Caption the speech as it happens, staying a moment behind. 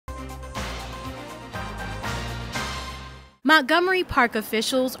Montgomery Park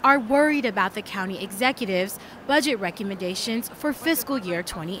officials are worried about the county executive's budget recommendations for fiscal year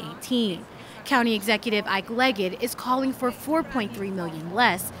 2018. County Executive Ike Leggett is calling for $4.3 million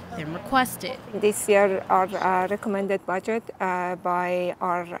less than requested. This year, our recommended budget by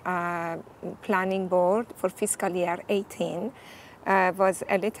our planning board for fiscal year 18 was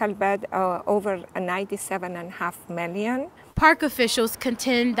a little bit over $97.5 million. Park officials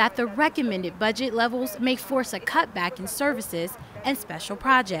contend that the recommended budget levels may force a cutback in services and special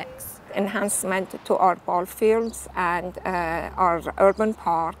projects. Enhancement to our ball fields and our urban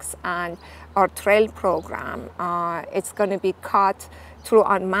parks and our trail program. It's going to be cut through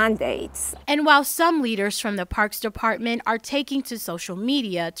our mandates. And while some leaders from the Parks Department are taking to social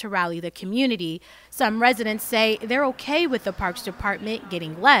media to rally the community, some residents say they're okay with the Parks Department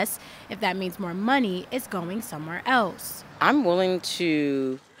getting less if that means more money is going somewhere else. I'm willing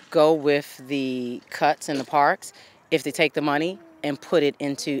to go with the cuts in the parks if they take the money and put it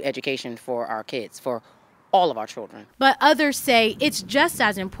into education for our kids, for all of our children. But others say it's just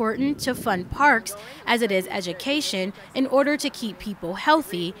as important to fund parks as it is education in order to keep people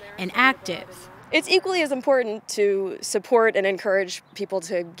healthy and active. It's equally as important to support and encourage people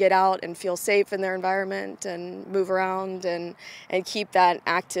to get out and feel safe in their environment and move around and keep that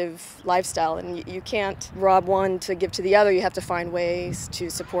active lifestyle. And you can't rob one to give to the other. You have to find ways to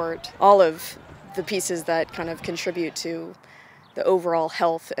support all of the pieces that kind of contribute to the overall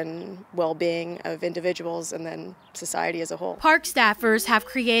health and well-being of individuals and then society as a whole. Park staffers have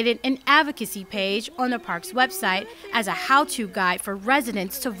created an advocacy page on the park's website as a how-to guide for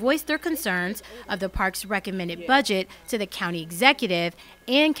residents to voice their concerns of the park's recommended budget to the county executive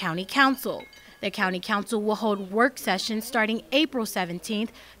and county council. The county council will hold work sessions starting April 17th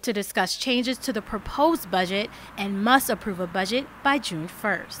to discuss changes to the proposed budget and must approve a budget by June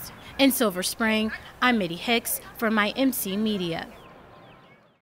 1st. In Silver Spring, I'm Mitty Hicks for my MC Media.